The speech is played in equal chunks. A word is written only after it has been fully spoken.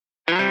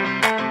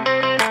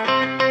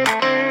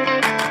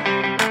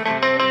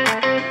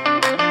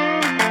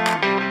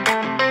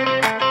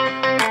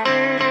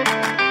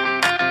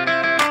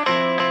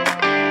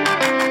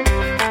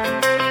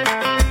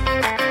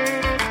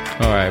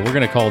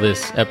call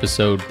this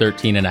episode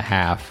 13 and a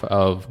half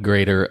of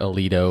Greater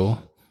Alito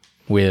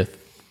with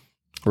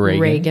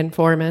Reagan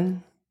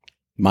Foreman,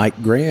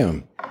 Mike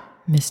Graham,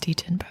 Misty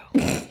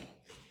Tinbo.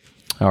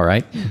 All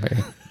right.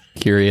 Very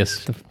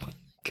curious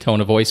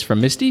tone of voice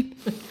from Misty.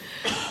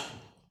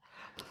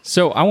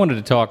 So I wanted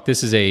to talk,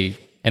 this is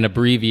an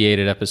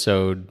abbreviated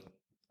episode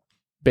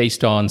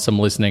based on some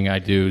listening I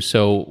do.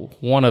 So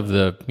one of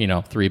the,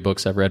 3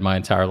 books I've read my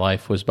entire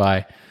life was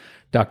by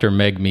Dr.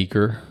 Meg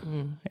Meeker,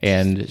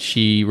 and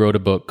she wrote a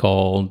book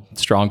called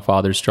Strong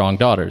Fathers, Strong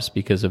Daughters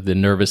because of the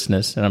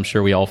nervousness, and I'm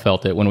sure we all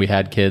felt it when we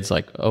had kids,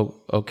 like, oh,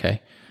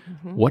 okay,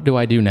 what do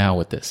I do now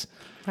with this?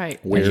 right?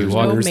 Where's the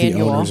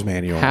owner's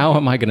manual? How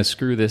am I going to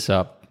screw this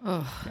up?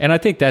 Ugh. And I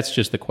think that's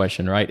just the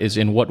question, right? Is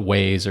in what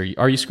ways are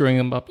you screwing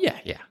them up? Yeah,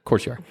 of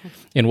course you are.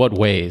 In what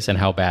ways and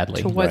how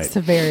badly? To what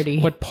severity?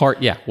 What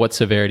part? Yeah, what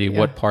severity? Yeah.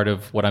 What part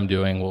of what I'm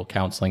doing will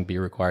counseling be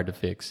required to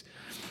fix?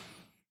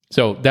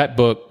 So that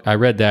book, I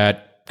read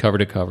that cover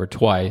to cover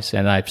twice,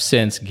 and I've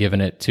since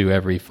given it to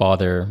every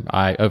father.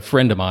 A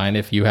friend of mine,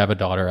 if you have a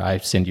daughter, I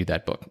send you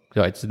that book.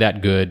 So it's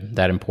that good,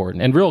 that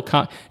important. And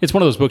it's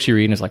one of those books you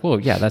read and it's like, well,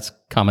 yeah, that's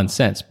common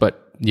sense,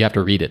 but you have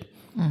to read it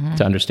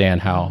to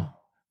understand how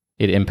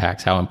it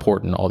impacts, how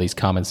important all these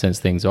common sense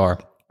things are.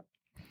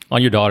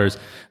 On your daughter's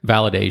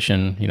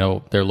validation,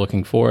 they're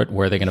looking for it.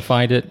 Where are they going to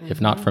find it? If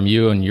not from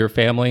you and your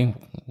family,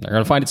 they're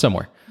going to find it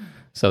somewhere.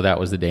 So that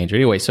was the danger.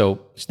 Anyway,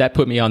 so that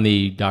put me on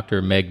the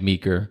Dr. Meg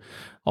Meeker.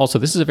 Also,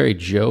 this is a very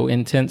Joe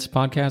intense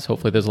podcast.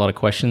 Hopefully there's a lot of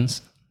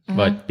questions,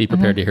 but be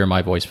prepared to hear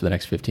my voice for the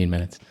next 15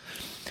 minutes.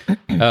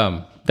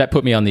 That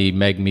put me on the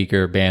Meg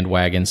Meeker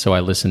bandwagon. So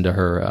I listened to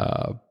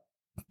her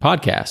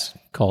podcast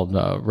called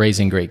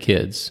Raising Great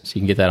Kids. So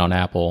you can get that on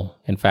Apple.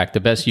 In fact, the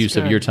best use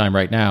of your time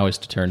right now is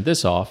to turn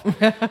this off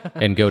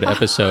and go to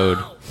episode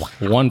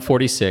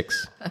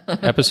 146,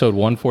 episode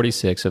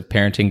 146 of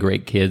Parenting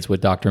Great Kids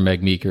with Dr.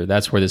 Meg Meeker.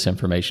 That's where this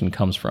information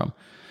comes from.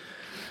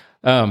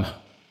 And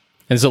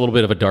it's a little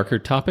bit of a darker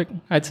topic,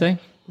 I'd say.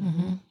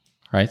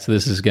 Right? So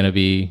this is going to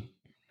be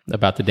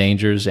about the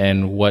dangers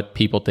and what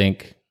people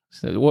think.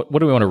 So what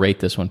do we want to rate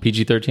this one?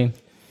 PG-13?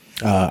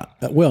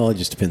 Well, it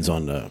just depends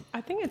on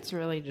I think it's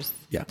really just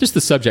just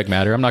the subject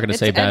matter. I'm not going to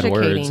say bad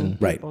words.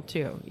 People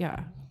too. Yeah.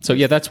 So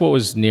that's what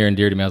was near and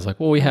dear to me. I was like,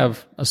 well, we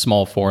have a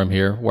small forum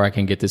here where I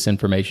can get this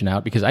information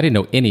out because I didn't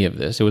know any of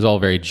this. It was all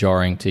very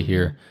jarring to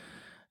hear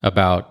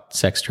about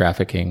sex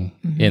trafficking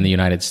in the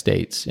United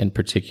States in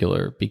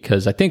particular,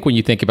 because I think when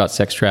you think about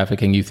sex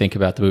trafficking, you think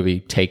about the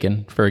movie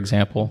Taken, for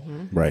example,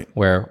 right?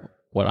 Where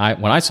when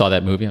I saw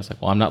that movie, I was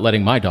like, well, I'm not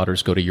letting my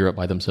daughters go to Europe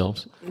by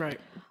themselves. Right.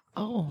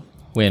 Oh.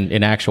 When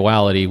in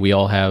actuality, we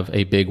all have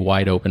a big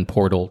wide open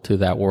portal to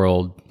that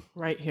world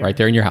right here, right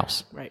there in your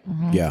house. Right.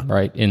 Yeah.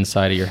 Right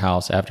inside of your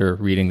house after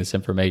reading this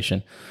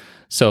information.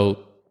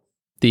 So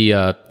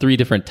the 3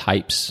 different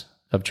types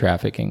of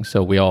trafficking.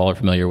 So we all are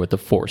familiar with the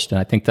forced. And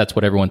I think that's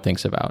what everyone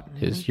thinks about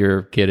is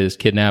your kid is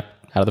kidnapped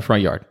out of the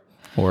front yard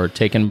or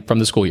taken from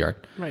the schoolyard.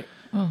 Right.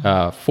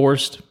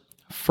 Forced,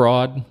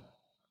 fraud,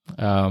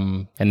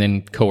 and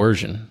then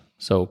coercion.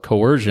 So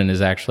coercion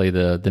is actually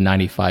the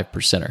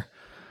 95%er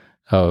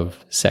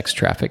of sex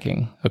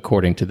trafficking,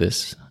 according to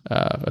this,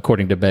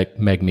 according to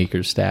Meg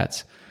Meeker's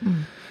stats.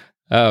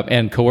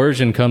 And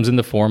coercion comes in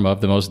the form of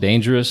the most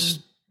dangerous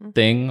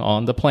thing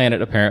on the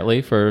planet,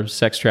 apparently, for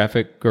sex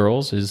trafficked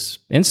girls is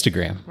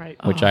Instagram,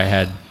 which I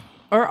had...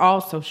 Or all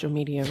social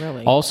media,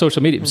 really. All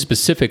social media,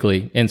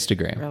 specifically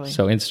Instagram. Really?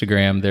 So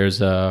Instagram,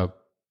 there's a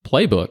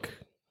playbook,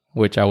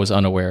 which I was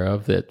unaware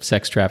of, that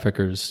sex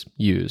traffickers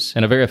use,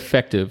 and a very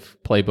effective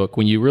playbook.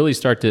 When you really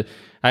start to...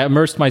 I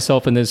immersed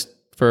myself in this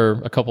for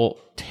a couple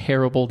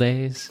terrible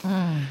days.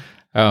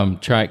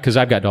 Because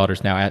I've got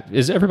daughters now.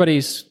 Is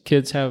everybody's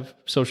kids have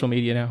social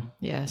media now?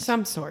 Yeah,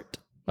 some sort.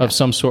 Of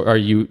some sort.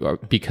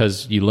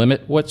 Because you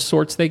limit what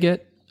sorts they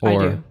get?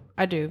 Or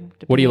I do.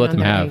 What do you let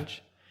them have?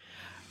 Age.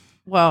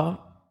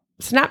 Well,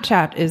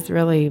 Snapchat is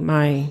really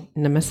my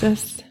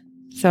nemesis.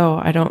 So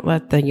I don't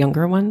let the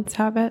younger ones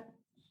have it.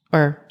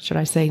 Or should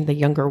I say the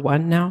younger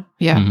one now?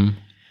 Yeah.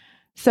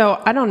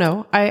 So I don't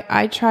know.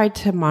 I try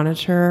to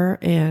monitor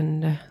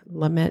and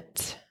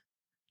limit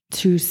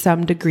to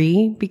some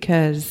degree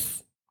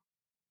because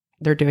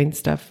they're doing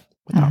stuff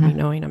without me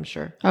knowing, I'm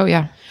sure. Oh,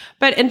 yeah.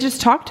 And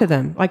just talk to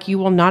them. Like, you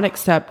will not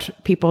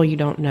accept people you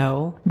don't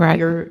know. Right.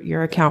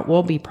 Your account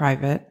will be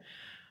private.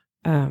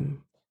 I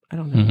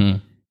don't know.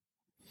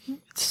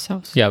 It's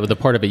so Yeah, but the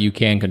part of it you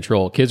can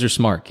control. Kids are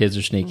smart. Kids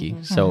are sneaky.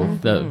 So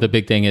the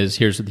big thing is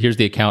here's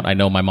the account I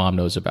know my mom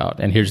knows about,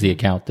 and here's the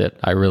account that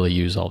I really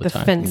use all the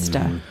time. The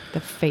Finsta, the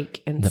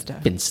fake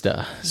Insta. The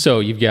Finsta. So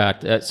you've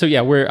got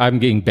I'm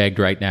getting begged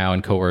right now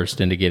and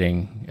coerced into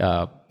getting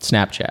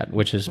Snapchat,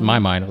 which is my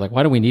mind. I'm like,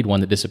 why do we need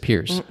one that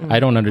disappears? I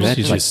don't understand.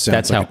 That just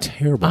sounds like a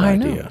terrible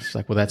idea. It's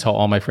like, well, that's how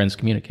all my friends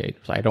communicate.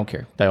 It's like, I don't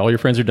care. All your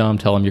friends are dumb.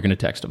 Tell them you're going to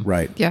text them.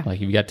 Right. Yeah.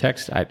 Like, if you got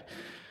text,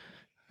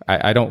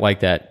 I don't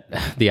like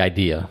that, the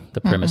idea,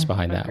 the premise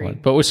behind that one.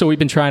 But so we've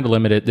been trying to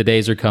limit it. The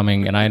days are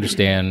coming, and I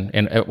understand.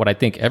 And what I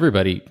think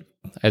everybody,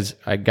 as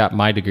I got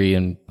my degree,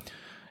 and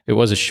it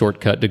was a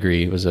shortcut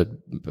degree. It was a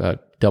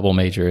double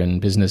major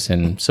in business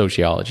and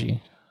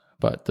sociology.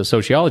 But the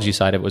sociology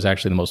side of it was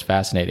actually the most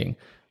fascinating.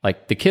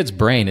 Like the kid's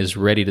brain is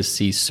ready to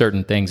see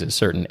certain things at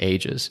certain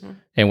ages.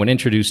 And when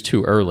introduced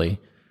too early,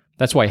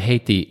 that's why I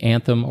hate the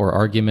anthem or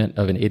argument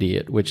of an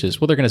idiot, which is,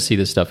 well, they're going to see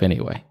this stuff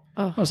anyway.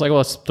 I was like, well,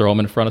 let's throw them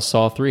in front of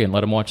Saw 3 and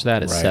let them watch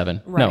that at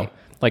 7. No,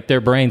 like their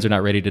brains are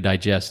not ready to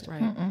digest,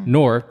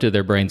 nor do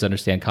their brains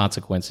understand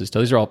consequences. So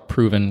these are all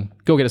proven.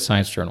 Go get a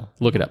science journal.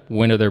 Look it up.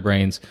 When are their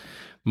brains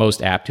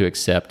most apt to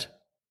accept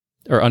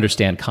or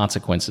understand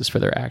consequences for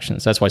their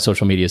actions? That's why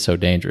social media is so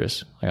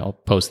dangerous. I'll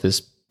post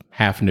this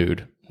half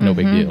nude. No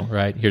big deal,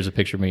 right? Here's a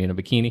picture of me in a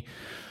bikini.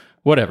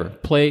 Whatever.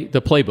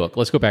 The playbook.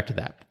 Let's go back to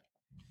that.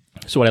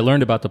 So what I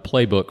learned about the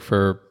playbook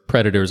for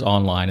predators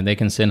online, and they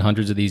can send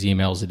hundreds of these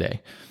emails a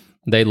day.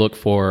 They look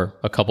for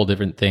a couple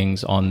different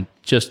things on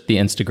just the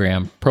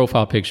Instagram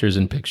profile pictures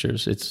and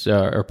pictures. It's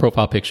or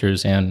profile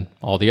pictures and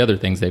all the other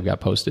things they've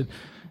got posted.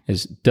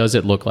 Does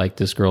it look like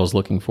this girl is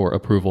looking for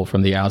approval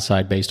from the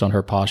outside based on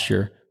her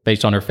posture,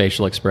 based on her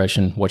facial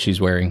expression, what she's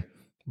wearing?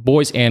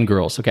 Boys and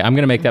girls. Okay, I'm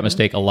going to make that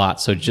mistake a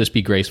lot, so just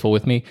be graceful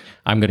with me.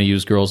 I'm going to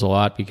use girls a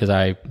lot because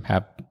I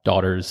have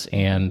daughters,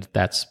 and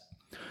that's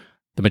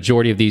the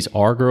majority of these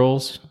are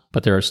girls,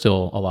 but there are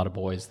still a lot of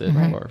boys that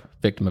are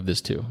victim of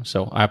this too.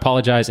 So I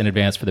apologize in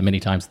advance for the many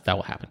times that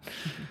will happen.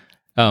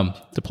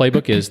 The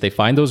playbook is they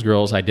find those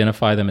girls,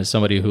 identify them as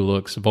somebody who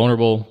looks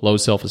vulnerable, low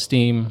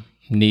self-esteem,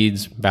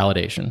 needs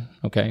validation.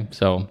 Okay,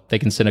 so they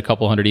can send a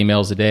couple hundred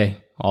emails a day,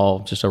 all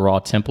just a raw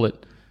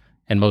template,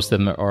 and most of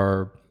them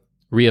are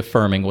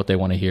reaffirming what they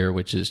want to hear,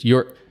 which is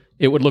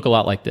it would look a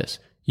lot like this.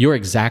 You're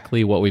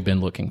exactly what we've been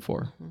looking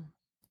for.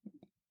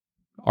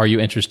 Are you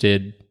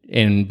interested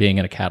in being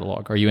in a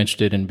catalog? Are you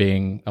interested in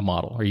being a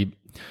model?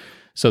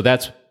 So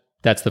that's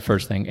the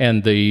first thing.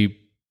 And the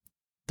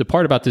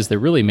part about this that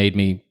really made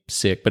me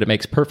sick, but it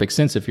makes perfect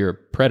sense if you're a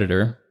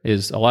predator,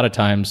 is a lot of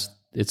times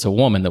it's a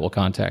woman that will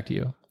contact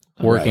you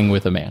working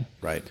with a man.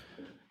 Right.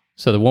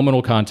 So the woman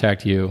will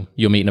contact you.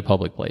 You'll meet in a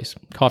public place,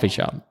 coffee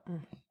shop.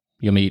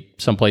 You'll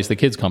meet someplace the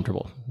kid's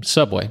comfortable,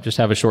 Subway, just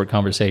have a short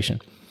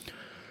conversation.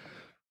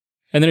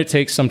 And then it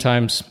takes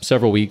sometimes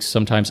several weeks,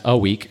 sometimes a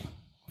week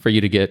for you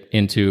to get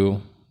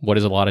into what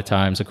is a lot of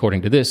times,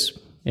 according to this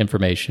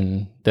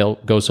information, they'll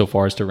go so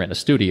far as to rent a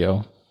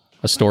studio,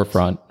 a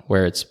storefront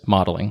where it's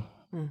modeling,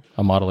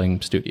 a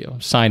modeling studio,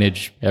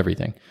 signage,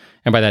 everything.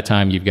 And by that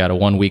time, you've got a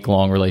 1 week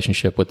long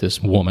relationship with this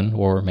woman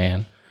or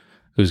man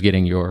who's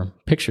getting your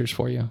pictures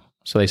for you.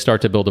 So they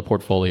start to build a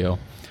portfolio.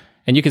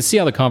 And you can see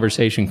how the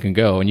conversation can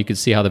go, and you can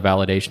see how the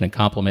validation and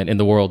compliment in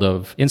the world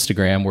of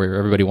Instagram, where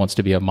everybody wants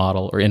to be a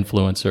model or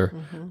influencer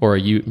or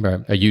a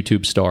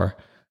YouTube star.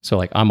 So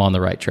like, I'm on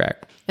the right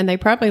track. And they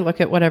probably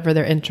look at whatever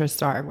their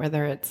interests are,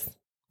 whether it's,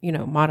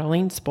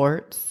 modeling,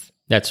 sports.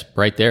 That's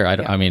right there.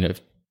 I mean, if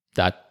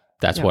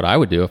that's what I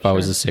would do if I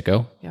was a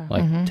sicko. Yeah.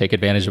 Like take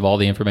advantage of all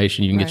the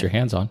information you can get your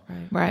hands on.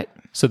 Right.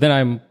 So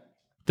then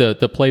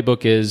the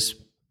playbook is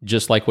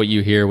just like what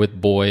you hear with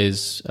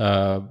boys,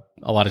 a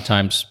lot of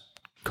times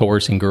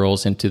coercing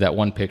girls into that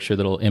one picture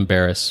that'll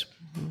embarrass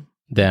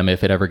them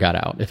if it ever got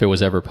out, if it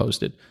was ever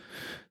posted.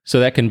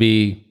 So that can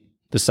be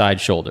the side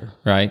shoulder,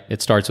 right?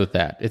 It starts with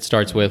that. It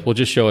starts with, well,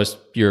 just show us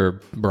your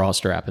bra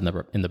strap in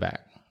the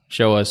back.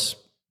 Show us,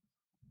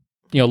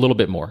 a little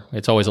bit more.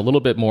 It's always a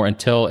little bit more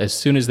until as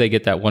soon as they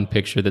get that one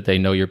picture that they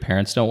know your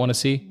parents don't want to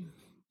see,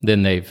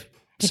 then they've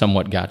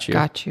somewhat got you.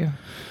 Got you.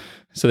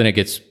 So then it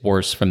gets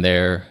worse from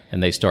there,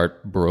 and they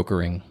start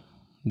brokering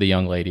the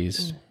young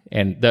ladies.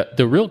 And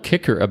the real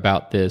kicker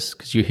about this,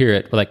 because you hear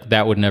it, like,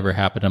 that would never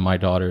happen to my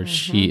daughter.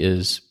 She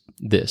is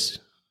this.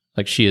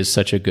 Like, she is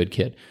such a good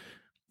kid.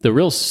 The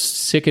real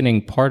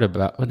sickening part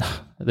about,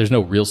 there's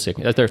no real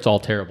sickening, it's all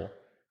terrible,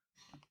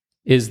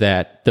 is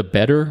that the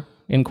better,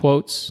 in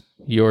quotes,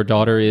 your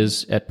daughter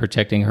is at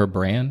protecting her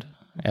brand,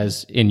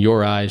 as in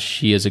your eyes,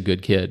 she is a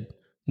good kid,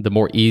 the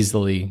more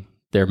easily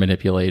they're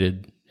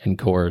manipulated and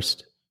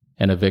coerced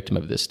and a victim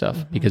of this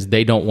stuff, because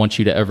they don't want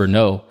you to ever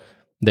know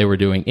they were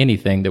doing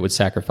anything that would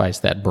sacrifice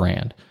that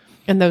brand.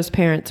 And those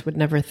parents would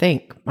never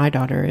think my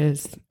daughter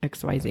is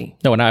XYZ.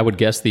 No, and I would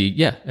guess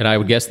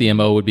the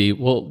MO would be,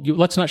 well,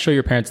 let's not show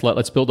your parents,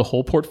 let's build a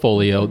whole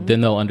portfolio,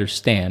 then they'll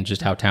understand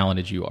just how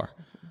talented you are.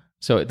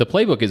 So the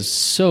playbook is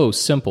so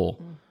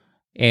simple.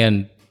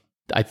 And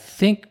I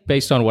think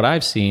based on what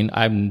I've seen,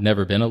 I've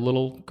never been a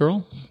little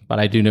girl, but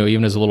I do know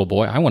even as a little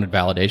boy, I wanted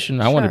validation.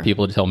 I wanted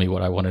people to tell me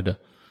what I wanted to.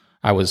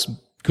 I was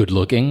good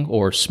looking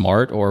or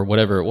smart or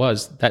whatever it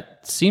was.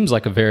 That seems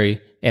like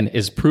and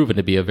is proven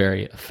to be a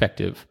very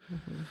effective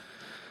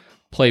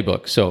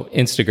playbook. So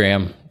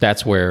Instagram,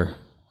 that's where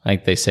I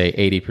think they say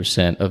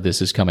 80% of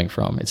this is coming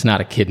from. It's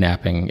not a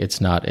kidnapping. It's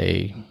not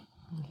a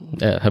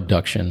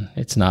abduction.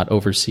 It's not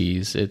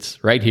overseas.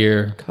 It's right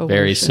here, coercion.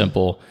 Very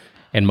simple.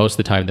 And most of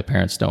the time, the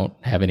parents don't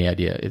have any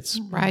idea it's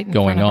right in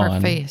going front of on.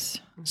 Our face.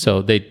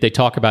 So they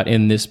talk about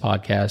in this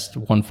podcast,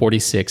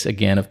 146,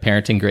 again, of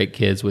Parenting Great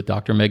Kids with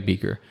Dr. Meg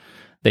Beeker.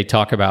 They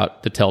talk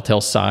about the telltale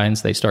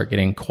signs. They start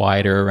getting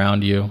quieter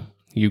around you.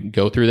 You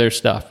go through their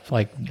stuff.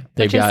 Like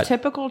they've got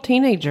typical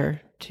teenager,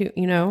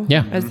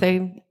 as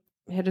they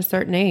hit a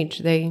certain age,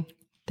 they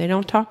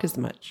don't talk as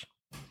much.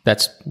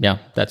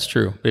 That's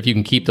true. If you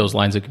can keep those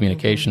lines of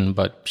communication,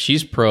 but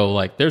she's pro,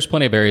 like there's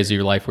plenty of areas of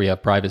your life where you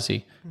have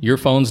privacy. Your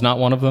phone's not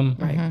one of them.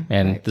 Right.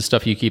 And the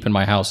stuff you keep in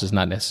my house is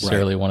not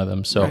necessarily one of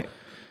them. So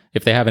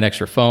if they have an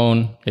extra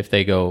phone, if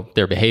they go,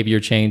 their behavior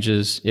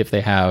changes, if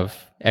they have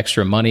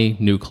extra money,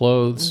 new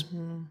clothes,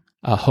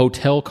 a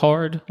hotel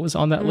card was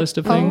on that list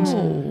of things.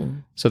 Oh.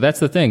 So that's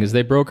the thing, is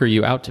they broker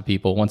you out to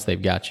people once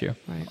they've got you.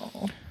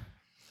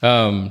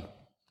 Right.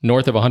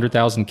 North of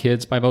 100,000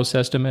 kids by most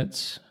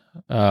estimates.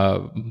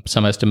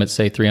 Some estimates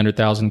say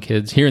 300,000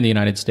 kids here in the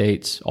United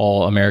States,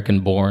 all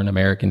American-born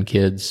American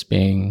kids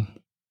being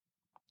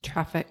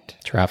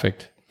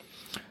trafficked.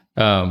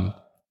 And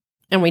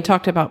we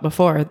talked about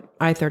before,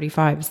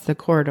 I-35 is the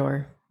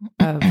corridor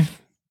of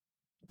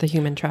the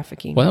human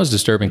trafficking. Well, that was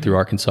disturbing through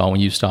Arkansas when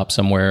you stop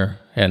somewhere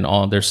and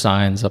there's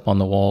signs up on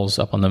the walls,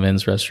 up on the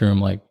men's restroom.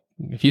 Like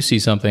if you see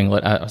something,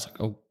 I was like,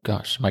 oh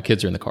gosh, my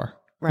kids are in the car,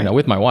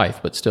 with my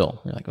wife, but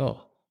still, you're like,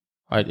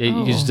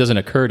 it just doesn't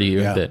occur to you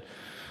that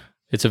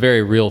it's a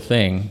very real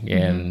thing.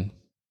 And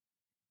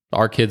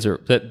our kids are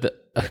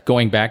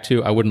going back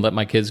to, I wouldn't let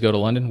my kids go to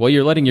London. Well,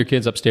 you're letting your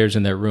kids upstairs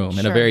in their room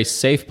in a very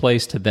safe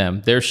place to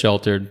them. They're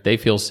sheltered. They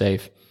feel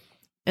safe.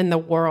 And the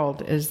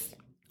world is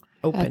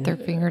open at their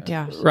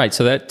fingertips. Yeah. Right.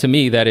 So that, to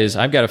me, that is,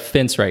 I've got a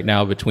fence right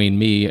now between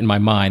me and my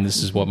mind.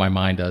 This is what my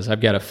mind does.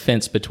 I've got a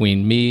fence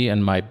between me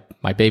and my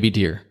baby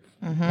deer.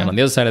 And on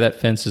the other side of that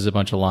fence is a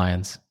bunch of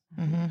lions.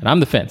 And I'm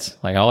the fence.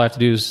 Like all I have to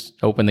do is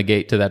open the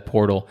gate to that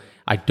portal.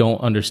 I don't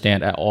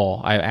understand at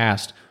all. I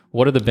asked,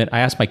 I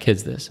asked my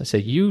kids this. I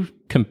said, you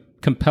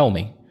compel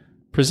me.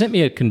 Present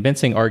me a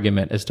convincing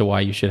argument as to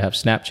why you should have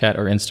Snapchat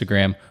or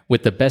Instagram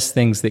with the best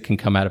things that can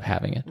come out of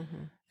having it.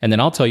 And then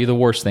I'll tell you the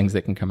worst things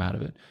that can come out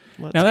of it.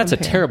 Now, that's a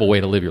terrible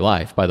way to live your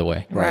life, by the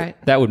way. Right.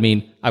 That would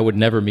mean I would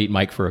never meet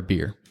Mike for a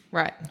beer.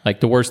 Right.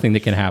 Like the worst thing that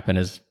can happen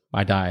is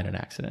I die in an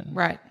accident.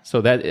 Right.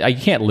 So that I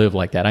can't live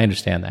like that. I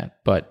understand that.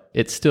 But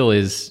it still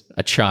is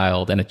a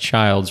child and a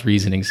child's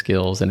reasoning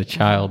skills and a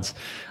child's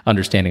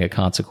understanding of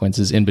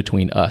consequences in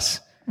between us.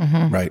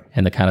 Right.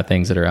 And the kind of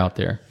things that are out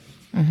there.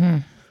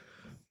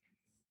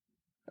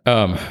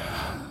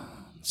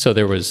 So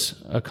there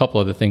was a couple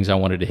other things I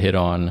wanted to hit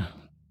on.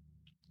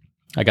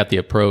 I got the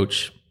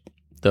approach,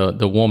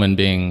 the woman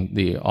being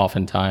the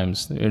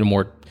oftentimes in a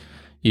more,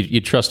 you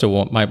trust a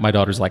woman. My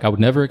daughter's like, I would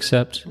never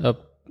accept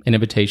an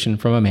invitation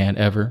from a man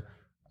ever.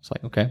 It's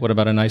like, okay, what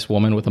about a nice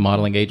woman with a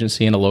modeling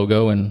agency and a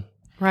logo? And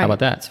how about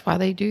that? That's why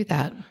they do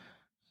that.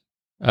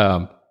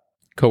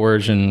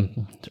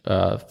 Coercion,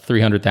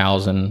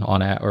 300,000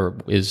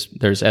 on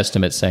there's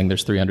estimates saying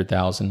there's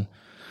 300,000.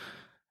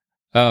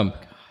 I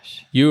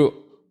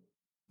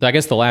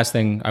guess the last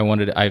thing I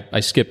wanted, I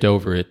skipped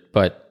over it,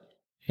 but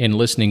in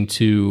listening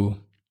to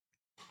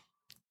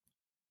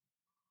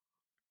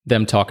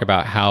them talk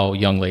about how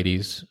young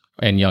ladies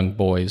and young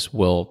boys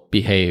will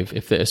behave,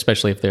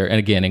 especially if they're, and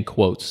again, in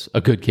quotes,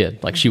 a good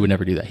kid, like she would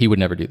never do that. He would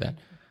never do that.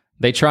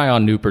 They try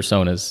on new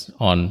personas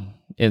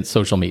in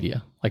social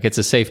media. Like it's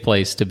a safe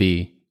place to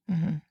be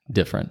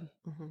different.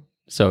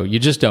 So you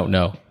just don't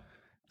know.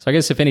 So I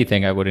guess if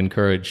anything, I would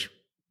encourage,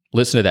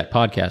 listen to that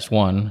podcast.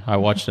 One, I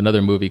watched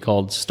another movie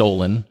called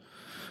Stolen,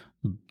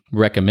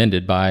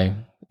 recommended by,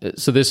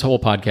 so this whole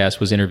podcast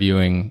was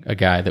interviewing a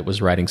guy that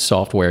was writing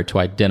software to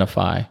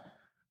identify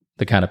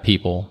the kind of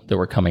people that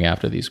were coming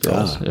after these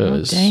girls.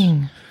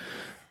 Dang.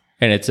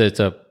 And it's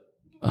a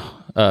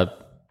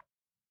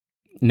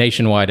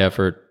nationwide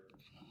effort,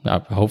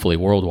 hopefully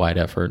worldwide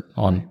effort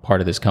on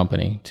part of this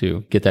company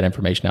to get that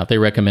information out. They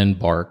recommend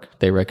Bark.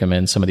 They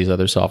recommend some of these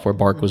other software.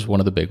 Bark was one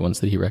of the big ones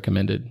that he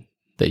recommended,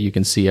 that you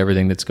can see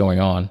everything that's going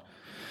on.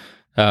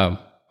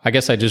 I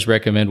guess I just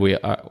recommend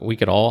we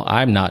could all,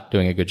 I'm not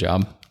doing a good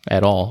job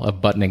at all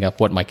of buttoning up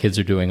what my kids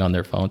are doing on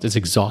their phones. It's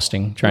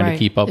exhausting trying to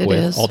keep up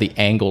with all the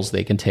angles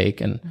they can take.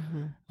 And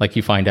like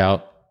you find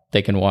out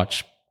they can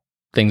watch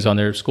things on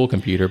their school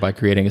computer by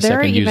creating a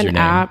second username. There are even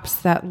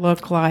apps that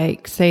look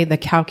like, say, the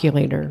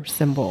calculator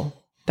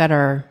symbol that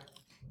are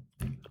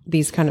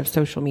these kind of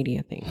social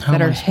media things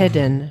that are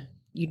hidden.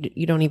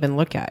 You don't even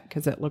look at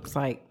because it looks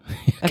like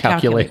a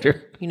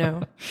calculator. You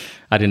know,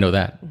 I didn't know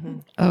that.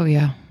 Oh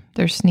yeah,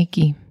 they're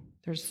sneaky.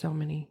 There's so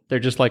many. They're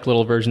just like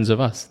little versions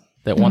of us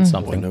that want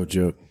something. Boy, no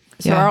joke.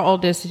 So our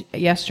oldest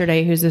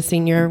yesterday, who's a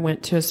senior,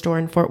 went to a store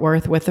in Fort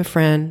Worth with a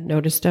friend,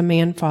 noticed a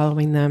man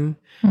following them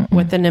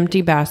with an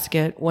empty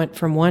basket, went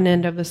from one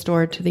end of the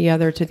store to the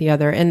other.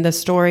 And the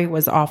story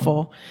was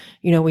awful.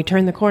 You know, we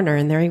turned the corner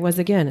and there he was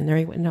again.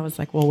 And I was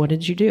like, well, what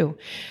did you do?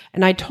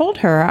 And I told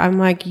her, I'm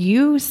like,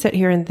 you sit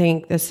here and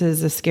think this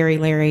is a scary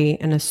Larry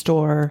in a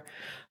store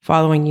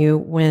following you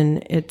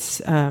when it's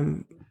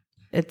an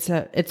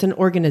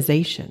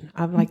organization.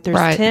 I'm like,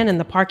 there's 10 in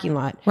the parking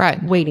lot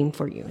waiting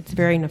for you. It's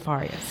very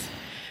nefarious.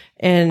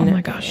 And, oh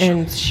my gosh.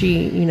 And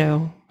she, you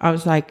know, I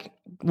was like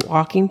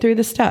walking through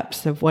the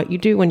steps of what you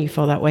do when you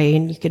feel that way.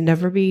 And you can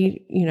never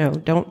be, you know,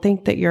 don't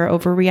think that you're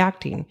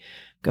overreacting.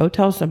 Go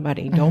tell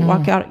somebody. Don't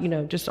walk out, you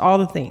know, just all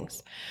the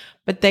things.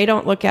 But they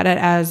don't look at it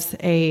as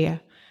a,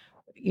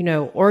 you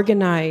know,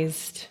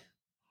 organized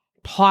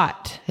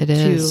plot It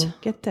is. to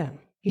get them.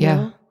 You Yeah.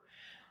 know?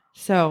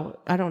 So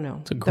I don't know.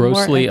 It's a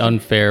grossly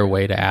unfair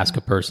way to ask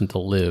a person to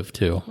live,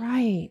 too.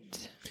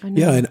 Right. I know.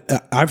 Yeah,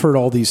 and I've heard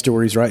all these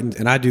stories, right?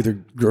 And I do the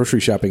grocery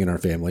shopping in our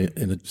family,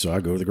 and so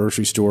I go to the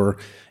grocery store,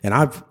 and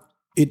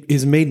it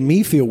has made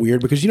me feel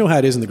weird because you know how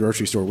it is in the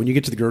grocery store. When you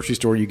get to the grocery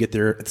store, you get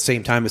there at the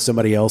same time as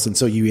somebody else, and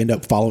so you end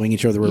up following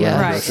each other around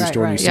the grocery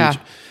store. And,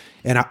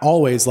 and I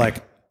always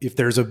like if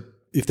there's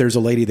a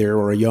lady there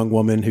or a young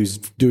woman who's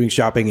doing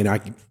shopping, and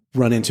I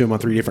run into them on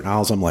 3 different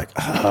aisles, I'm like,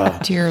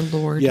 dear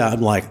Lord. Yeah,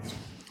 I'm like,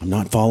 I'm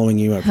not following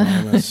you, I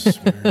promise.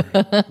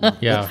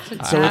 Yeah.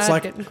 So it's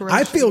like,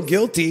 I feel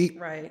guilty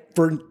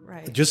for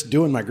just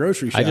doing my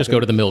grocery shopping. I just go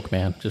to the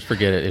milkman. Just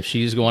forget it. If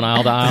she's going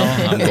aisle to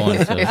aisle, I'm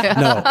going to.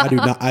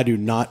 No, I do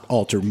not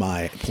alter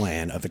my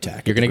plan of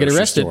attack. You're going to get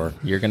arrested.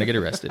 You're going to get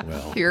arrested.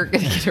 Well, You're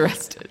going to get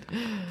arrested.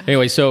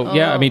 Anyway, so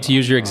yeah, I mean, to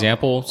use your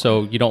example,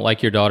 so you don't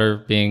like your daughter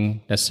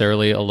being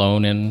necessarily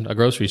alone in a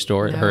grocery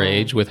store at her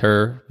age with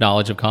her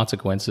knowledge of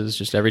consequences.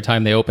 Just every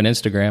time they open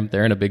Instagram,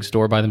 they're in a big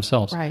store by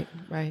themselves. Right.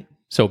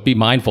 So be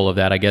mindful of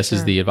that, I guess,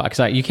 is the advice.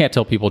 Because you can't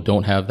tell people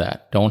don't have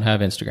that, don't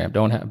have Instagram,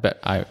 don't have.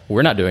 But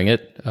we're not doing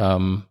it.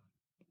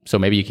 So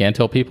maybe you can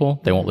tell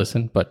people, they won't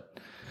listen. But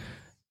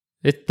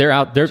they're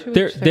out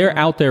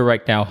there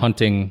right now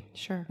hunting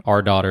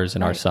our daughters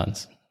and our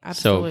sons.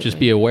 Absolutely. So just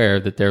be aware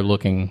that they're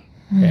looking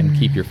and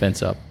keep your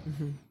fence up.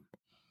 Mm-hmm.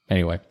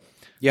 Anyway,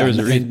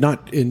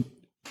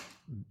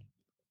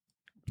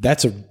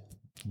 that's a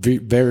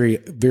very,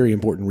 very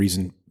important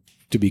reason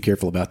to be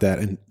careful about that.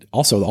 And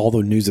also all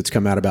the news that's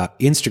come out about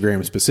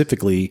Instagram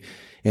specifically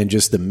and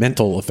just the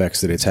mental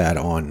effects that it's had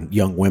on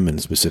young women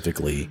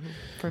specifically.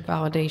 For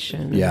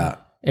validation. Yeah.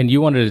 And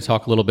you wanted to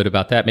talk a little bit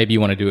about that. Maybe you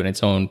want to do it in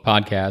its own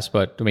podcast,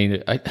 but I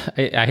mean,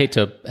 I hate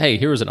to, hey,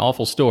 here was an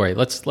awful story.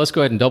 Let's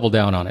go ahead and double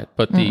down on it.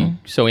 But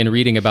so in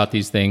reading about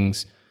these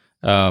things,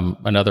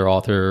 another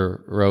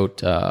author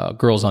wrote,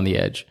 Girls on the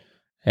Edge,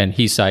 and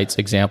he cites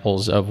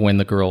examples of when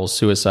the girls'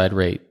 suicide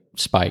rate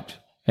spiked.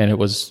 And it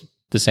was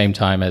the same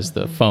time as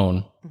the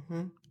phone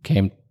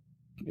came,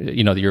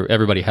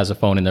 everybody has a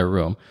phone in their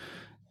room.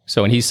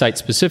 So, and he cites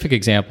specific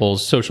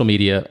examples, social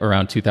media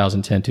around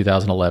 2010,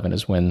 2011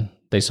 is when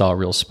they saw a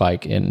real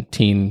spike in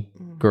teen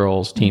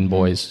girls, teen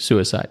boys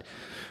suicide.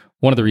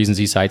 One of the reasons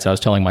he cites, I was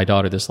telling my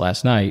daughter this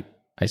last night,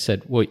 I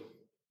said, well,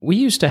 we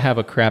used to have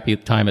a crappy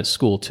time at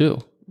school too.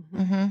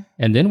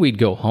 And then we'd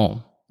go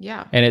home.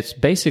 Yeah. And it's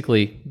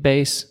basically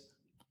base,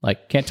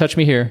 like, can't touch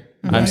me here.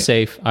 I'm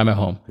safe. I'm at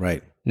home.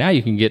 Right. Now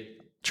you can get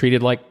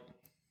treated like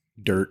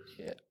dirt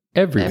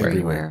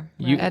everywhere.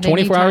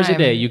 24 hours a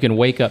day, you can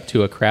wake up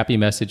to a crappy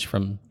message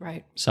from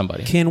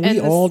somebody. Can we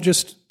all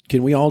just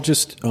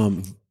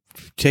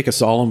take a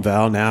solemn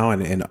vow now,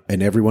 and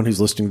everyone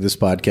who's listening to this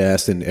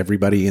podcast and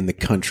everybody in the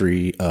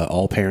country,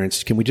 all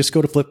parents, can we just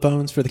go to flip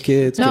phones for the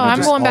kids? No,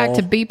 I'm going back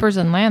to beepers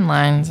and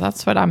landlines.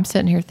 That's what I'm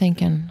sitting here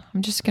thinking.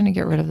 I'm just going to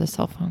get rid of the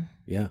cell phone.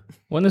 Yeah.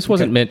 Well, this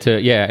wasn't meant to,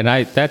 and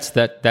that's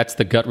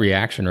the gut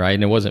reaction, right?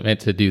 And it wasn't meant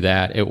to do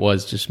that. It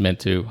was just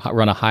meant to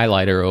run a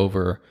highlighter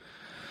over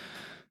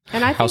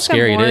and I how think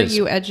scary the more it is.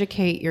 You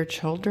educate your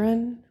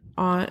children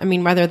on, I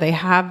mean, whether they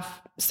have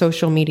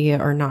social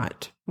media or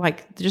not,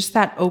 like just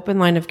that open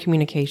line of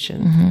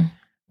communication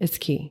is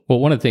key. Well,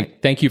 one of the things,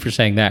 thank you for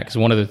saying that, because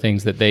one of the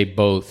things that they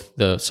both,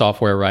 the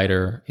software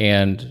writer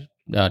and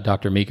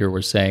Dr. Meeker,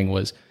 were saying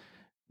was,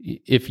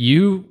 if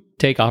you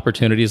take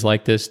opportunities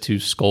like this to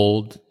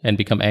scold and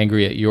become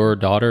angry at your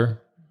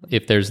daughter,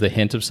 if there's the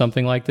hint of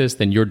something like this,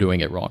 then you're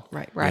doing it wrong.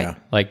 Right. Yeah.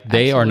 Like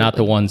they are not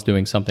the ones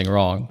doing something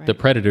wrong. Right. The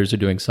predators are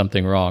doing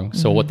something wrong.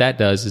 So what that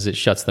does is it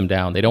shuts them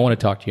down. They don't want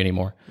to talk to you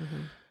anymore.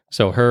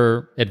 So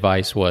her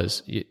advice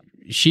was,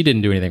 she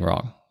didn't do anything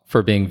wrong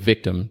for being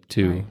victim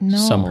to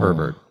some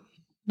pervert.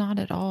 Not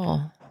at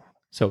all.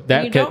 So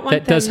that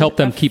does help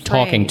them keep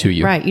talking to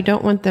you. Right. You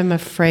don't want them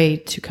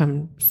afraid to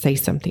come say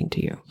something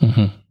to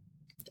you.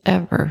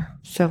 Ever.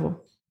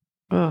 So,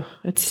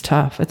 it's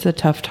tough. It's a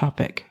tough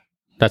topic.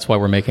 That's why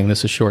we're making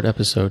this a short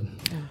episode.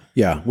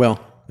 Yeah. Well,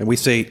 and we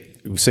say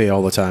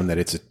all the time that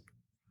it's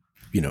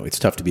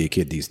tough to be a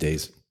kid these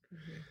days.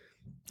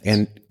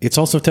 And it's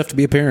also tough to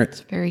be a parent.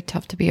 It's very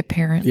tough to be a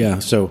parent. Yeah.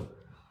 So,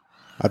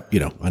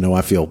 I know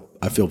I feel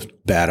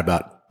bad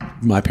about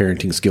my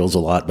parenting skills a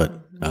lot, but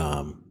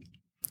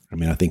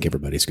I think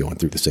everybody's going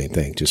through the same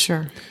thing. Just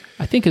sure.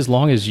 I think as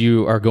long as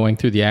you are going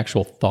through the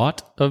actual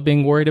thought of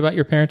being worried about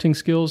your parenting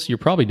skills, you're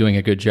probably doing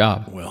a good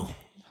job. Well,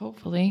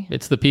 hopefully.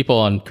 It's the people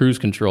on cruise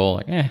control,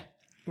 like,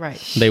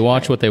 right. They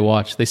watch what they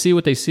watch. They see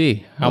what they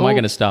see. How am I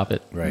going to stop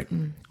it? Right.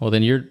 Well,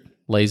 then you're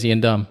lazy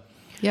and dumb.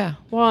 Yeah.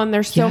 Well, and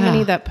there's so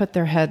many that put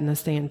their head in the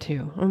sand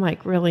too. I'm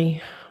like,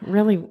 really,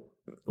 really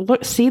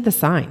look, see the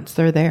signs.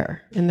 They're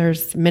there. And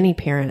there's many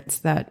parents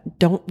that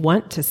don't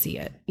want to see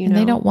it. And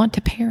they don't want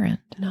to parent.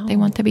 No. They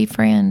want to be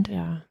friend.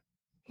 Yeah.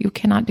 You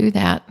cannot do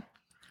that.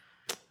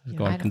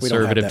 Going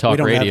conservative talk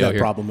radio. We don't have that here.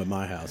 problem at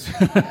my house.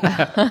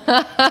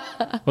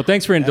 Well,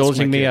 thanks for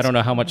indulging me. I don't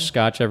know how much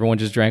scotch everyone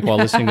just drank while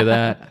listening to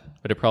that,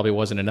 but it probably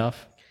wasn't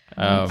enough.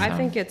 I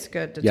think it's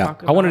good to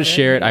talk about it. I wanted to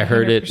share it. I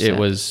heard 100%. It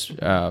was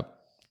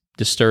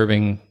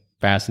disturbing,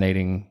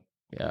 fascinating.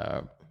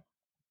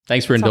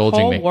 Thanks for indulging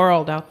whole me.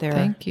 World out there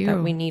Thank you.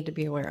 that we need to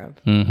be aware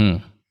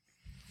of.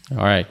 All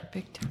right.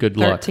 Good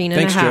luck. 13 and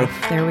Thanks, a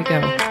half. Joe. There we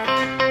go.